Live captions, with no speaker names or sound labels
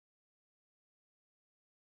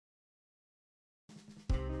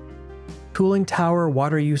Cooling tower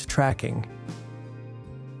water use tracking.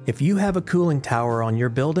 If you have a cooling tower on your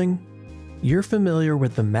building, you're familiar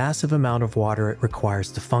with the massive amount of water it requires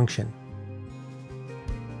to function.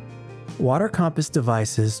 WaterCompass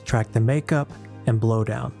devices track the makeup and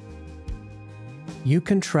blowdown. You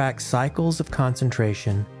can track cycles of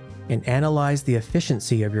concentration and analyze the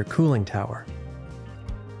efficiency of your cooling tower.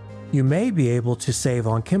 You may be able to save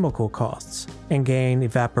on chemical costs and gain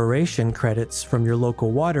evaporation credits from your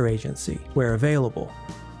local water agency where available.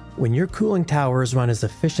 When your cooling towers run as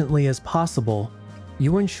efficiently as possible,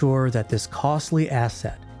 you ensure that this costly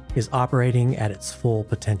asset is operating at its full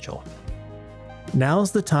potential.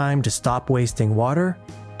 Now's the time to stop wasting water,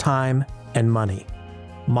 time, and money.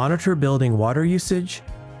 Monitor building water usage,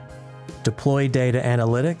 deploy data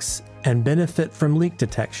analytics, and benefit from leak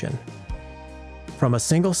detection. From a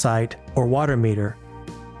single site or water meter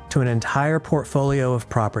to an entire portfolio of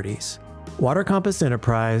properties, WaterCompass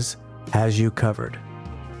Enterprise has you covered.